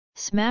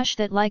Smash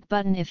that like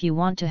button if you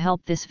want to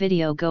help this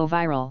video go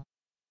viral.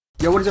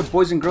 Yo, what is up,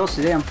 boys and girls?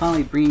 Today I'm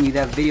finally bringing you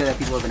that video that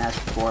people have been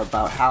asking for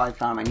about how I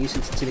found my new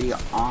sensitivity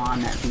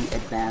on the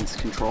advanced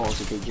controls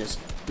that they just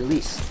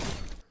released.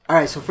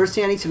 Alright, so first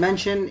thing I need to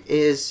mention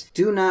is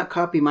do not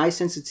copy my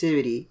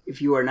sensitivity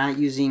if you are not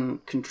using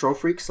control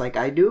freaks like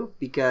I do,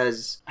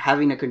 because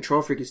having a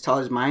control freak as tall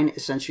as mine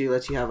essentially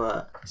lets you have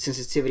a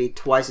sensitivity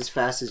twice as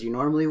fast as you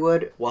normally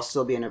would while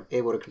still being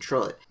able to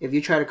control it. If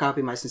you try to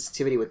copy my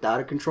sensitivity without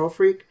a control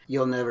freak,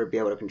 you'll never be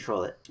able to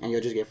control it and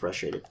you'll just get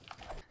frustrated.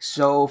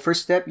 So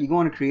first step, you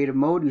go into creative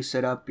mode, you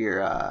set up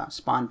your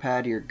spawn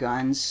pad, your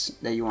guns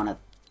that you want to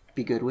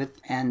be good with,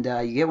 and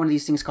you get one of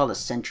these things called a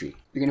sentry.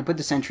 You're going to put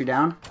the sentry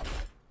down.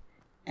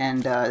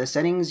 And the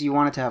settings, you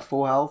want it to have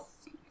full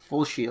health,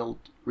 full shield,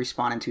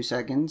 respawn in 2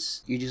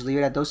 seconds. You just leave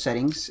it at those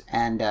settings,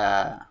 and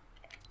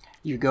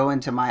you go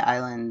into My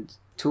Island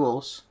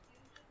Tools,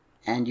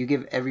 and you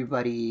give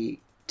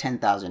everybody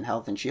 10,000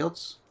 health and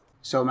shields.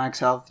 So max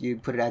health, you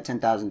put it at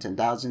 10,000,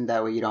 10,000.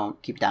 That way you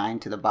don't keep dying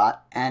to the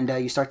bot, and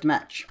you start the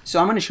match. So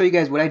I'm going to show you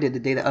guys what I did the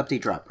day the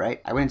update dropped, right?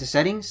 I went into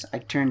settings, I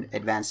turned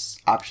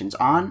advanced options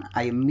on.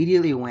 I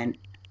immediately went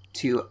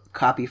to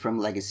copy from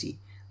legacy.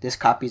 This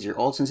copies your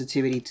old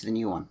sensitivity to the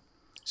new one.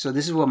 So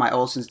this is what my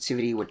old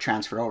sensitivity would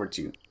transfer over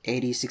to.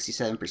 80,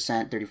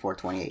 67%, 34,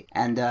 28.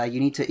 And you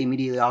need to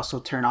immediately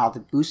also turn all the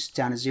boosts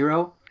down to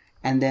 0.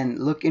 And then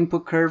look,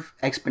 input curve.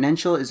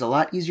 Exponential is a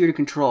lot easier to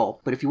control.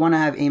 But if you want to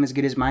have aim as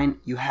good as mine,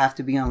 you have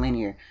to be on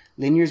linear.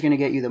 Linear is going to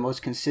get you the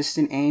most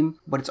consistent aim,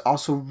 but it's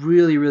also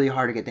really, really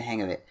hard to get the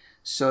hang of it.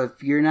 So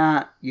if you're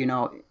not,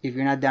 if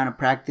you're not down to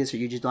practice, or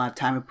you just don't have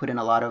time to put in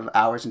a lot of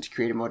hours into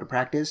creative mode to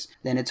practice,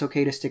 then it's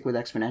okay to stick with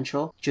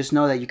exponential. Just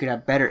know that you could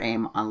have better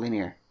aim on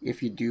linear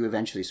if you do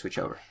eventually switch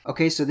over.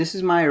 Okay, so this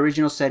is my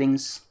original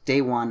settings,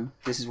 day one.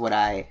 This is what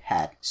I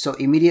had. So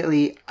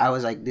immediately I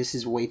was like, this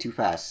is way too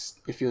fast.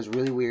 It feels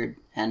really weird,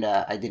 and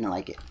I didn't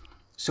like it.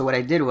 So what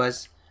I did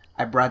was,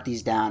 I brought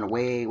these down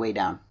way, way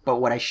down. But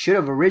what I should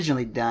have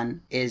originally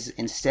done is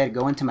instead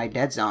go into my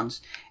dead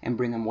zones and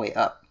bring them way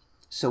up.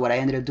 So what I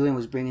ended up doing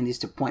was bringing these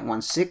to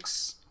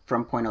 0.16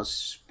 from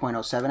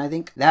 0.07, I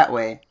think. That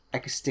way, I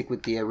could stick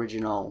with the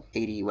original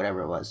 80,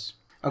 whatever it was.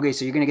 Okay,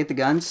 so you're going to get the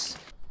guns.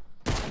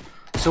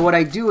 So what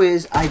I do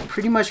is, I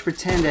pretty much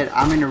pretend that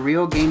I'm in a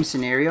real game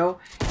scenario,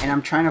 and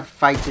I'm trying to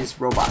fight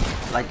this robot,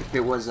 like if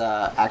it was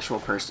an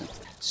actual person.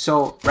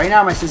 So right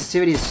now, my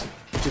sensitivity is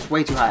just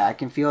way too high. I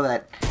can feel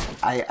that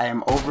I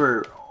am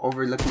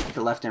overlooking to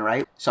the left and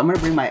right. So I'm going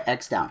to bring my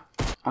X down.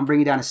 I'm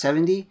bringing it down to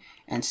 70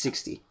 and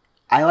 60.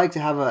 I like to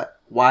have a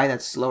Y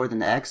that's slower than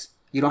the X.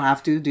 You don't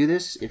have to do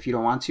this if you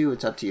don't want to.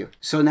 It's up to you.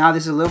 So now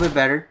this is a little bit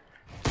better.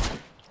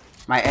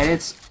 My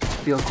edits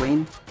feel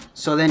clean.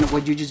 So then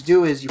what you just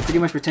do is you pretty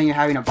much pretend you're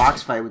having a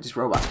box fight with this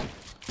robot.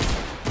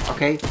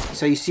 Okay?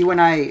 So you see when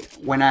I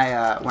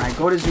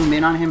go to zoom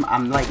in on him,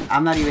 I'm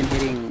not even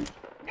hitting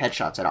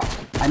headshots at all.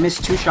 I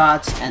missed 2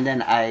 shots and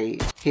then I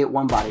hit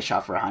 1 body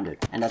shot for 100,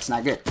 and that's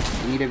not good.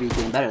 You need to be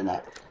getting better than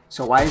that.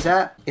 So why is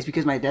that? It's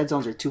because my dead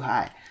zones are too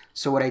high.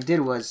 So what I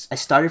did was, I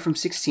started from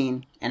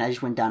 16, and I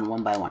just went down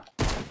 1 by 1.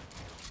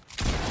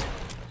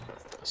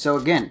 So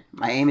again,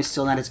 my aim is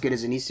still not as good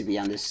as it needs to be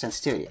on this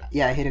sensitivity.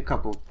 Yeah, I hit a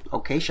couple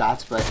okay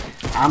shots, but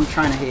I'm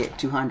trying to hit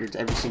 200s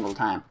every single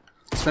time.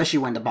 Especially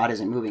when the bot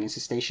isn't moving, it's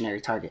a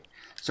stationary target.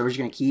 So we're just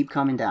going to keep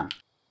coming down.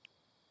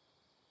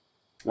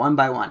 1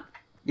 by 1.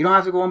 You don't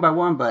have to go 1 by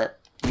 1, but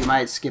you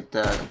might skip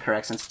the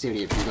correct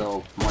sensitivity if you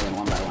go more than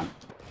 1 by 1.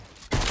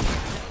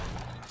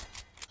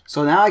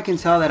 So now I can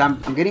tell that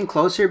I'm getting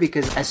closer,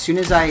 because as soon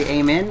as I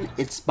aim in,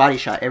 it's body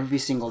shot every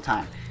single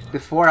time.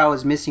 Before I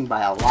was missing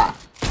by a lot,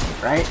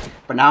 right?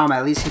 But now I'm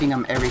at least hitting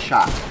them every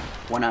shot,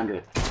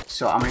 100.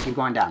 So I'm going to keep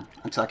going down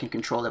until I can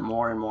control it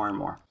more and more and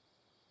more.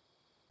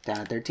 Down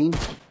to 13.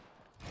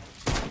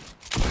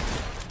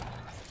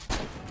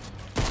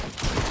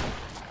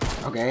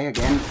 Okay,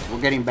 again,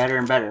 we're getting better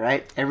and better,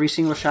 right? Every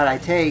single shot I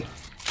take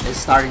is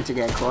starting to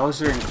get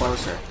closer and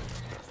closer.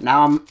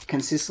 Now I'm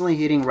consistently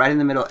hitting right in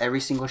the middle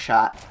every single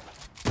shot.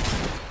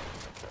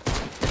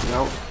 There we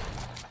go.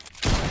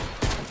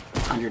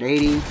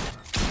 180.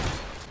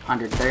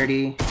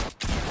 130.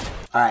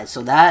 Alright,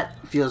 so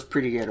that feels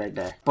pretty good right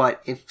there.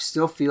 But it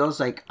still feels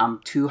like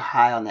I'm too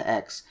high on the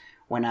X.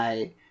 When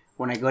I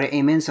go to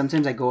aim in,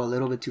 sometimes I go a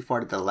little bit too far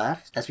to the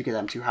left. That's because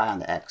I'm too high on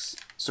the X.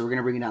 So we're going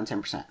to bring it down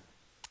 10%.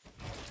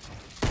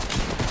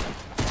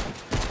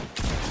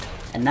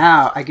 And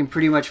now I can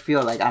pretty much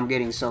feel like I'm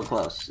getting so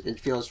close. It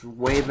feels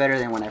way better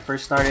than when I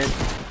first started.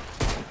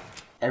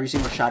 Every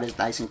single shot is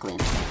nice and clean.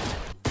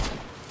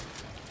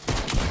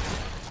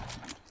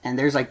 And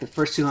there's like the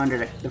first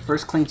 200, the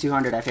first clean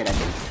 200 I've hit, I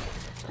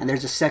think. And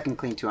there's a second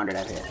clean 200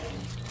 I've hit.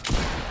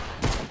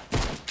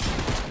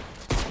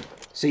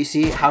 So you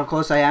see how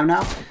close I am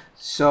now?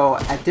 So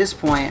at this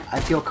point, I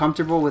feel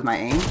comfortable with my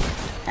aim.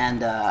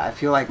 And I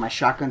feel like my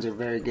shotguns are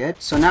very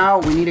good. So now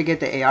we need to get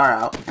the AR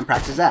out and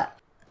practice that.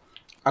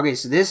 Okay,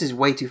 so this is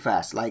way too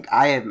fast. Like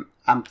I'm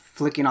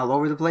flicking all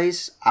over the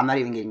place. I'm not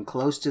even getting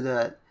close to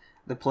the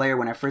player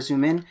when I first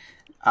zoom in.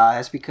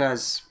 That's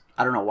because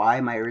I don't know why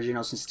my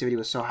original sensitivity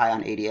was so high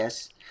on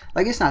ADS.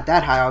 Like, it's not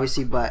that high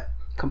obviously, but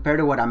compared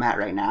to what I'm at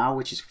right now,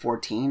 which is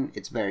 14,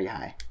 it's very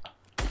high.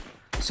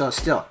 So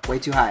still way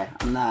too high.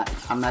 I'm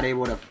not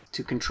able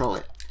to control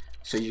it.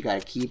 So you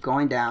gotta keep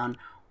going down,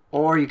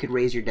 or you could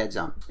raise your dead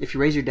zone. If you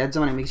raise your dead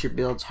zone, it makes your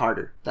builds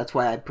harder. That's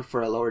why I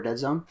prefer a lower dead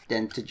zone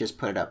than to just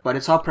put it up. But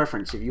it's all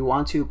preference. If you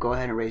want to, go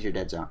ahead and raise your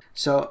dead zone.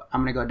 So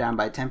I'm gonna go down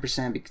by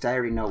 10% because I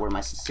already know where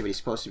my sensitivity is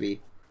supposed to be.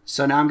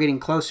 So now I'm getting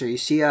closer. You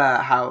see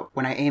how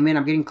when I aim in,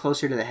 I'm getting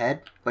closer to the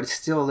head, but it's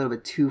still a little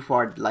bit too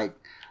far. Like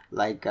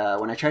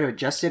when I try to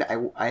adjust it,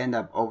 I end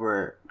up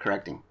over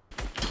correcting.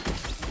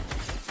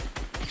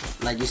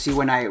 Like you see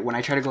when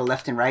I try to go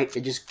left and right,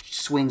 it just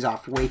swings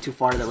off way too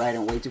far to the right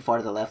and way too far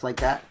to the left like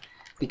that,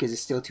 because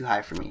it's still too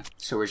high for me.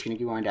 So we're just gonna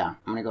keep going down.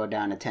 I'm gonna go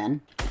down to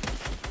 10.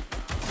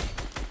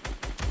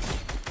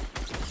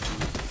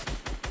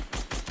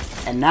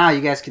 And now you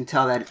guys can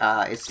tell that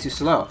it's too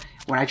slow.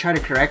 When I try to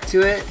correct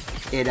to it,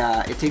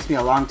 it takes me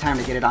a long time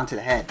to get it onto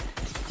the head.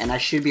 And I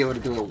should be able to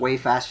do it way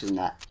faster than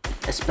that.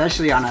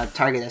 Especially on a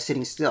target that's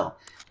sitting still.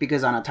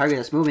 Because on a target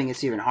that's moving,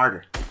 it's even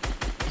harder.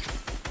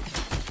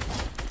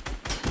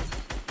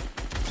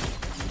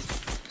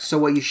 So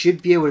what you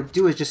should be able to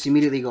do is just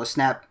immediately go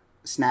snap,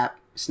 snap,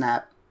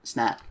 snap,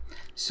 snap.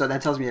 So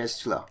that tells me that it's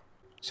too low.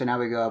 So now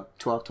we go up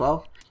 12,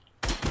 12.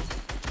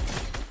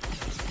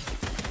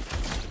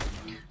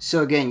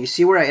 So again, you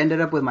see where I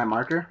ended up with my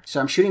marker? So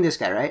I'm shooting this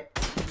guy, right?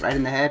 Right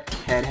in the head,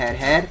 head, head,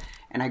 head.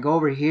 And I go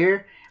over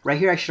here. Right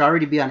here I should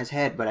already be on his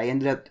head, but I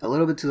ended up a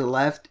little bit to the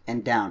left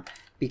and down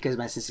because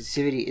my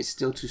sensitivity is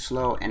still too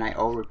slow and I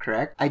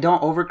overcorrect. I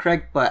don't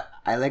overcorrect, but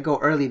I let go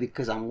early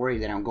because I'm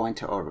worried that I'm going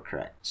to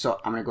overcorrect. So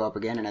I'm going to go up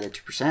again another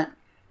 2%.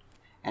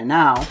 And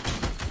now,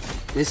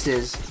 this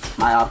is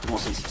my optimal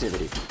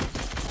sensitivity.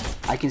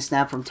 I can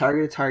snap from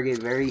target to target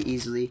very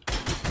easily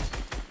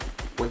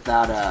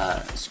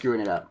without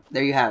screwing it up.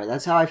 There you have it.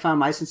 That's how I found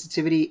my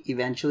sensitivity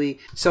eventually.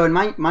 So in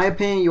my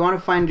opinion, you want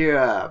to find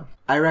your,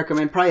 I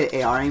recommend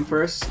probably AR aim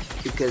first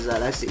because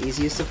that's the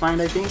easiest to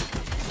find, I think.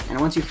 And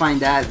once you find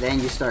that,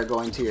 then you start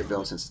going to your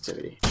build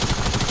sensitivity.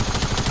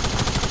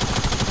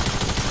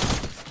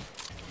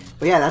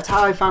 But yeah, that's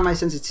how I found my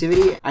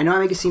sensitivity. I know I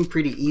make it seem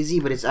pretty easy,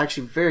 but it's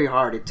actually very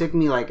hard. It took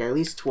me like at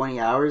least 20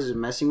 hours of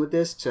messing with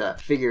this to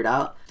figure it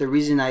out. The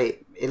reason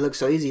it looked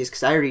so easy is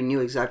because I already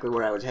knew exactly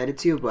where I was headed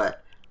to,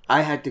 but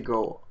I had to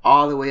go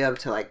all the way up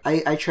to like,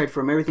 I tried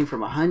from everything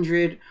from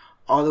 100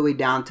 all the way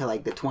down to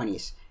like the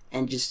 20s.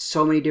 And just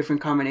so many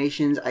different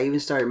combinations. I even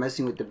started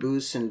messing with the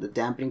boost and the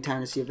dampening time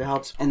to see if it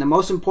helps. And the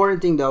most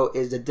important thing though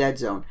is the dead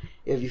zone.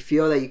 If you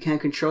feel that you can't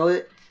control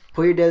it,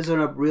 put your dead zone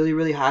up really,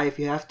 really high if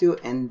you have to,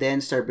 and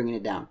then start bringing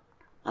it down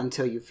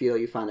until you feel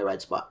you found the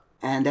right spot.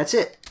 And that's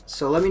it.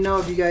 So let me know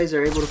if you guys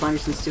are able to find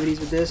your sensitivities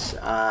with this.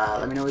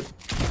 Let me know what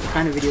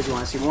kind of videos you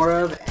want to see more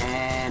of,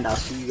 and I'll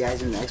see you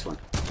guys in the next one.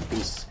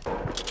 Peace.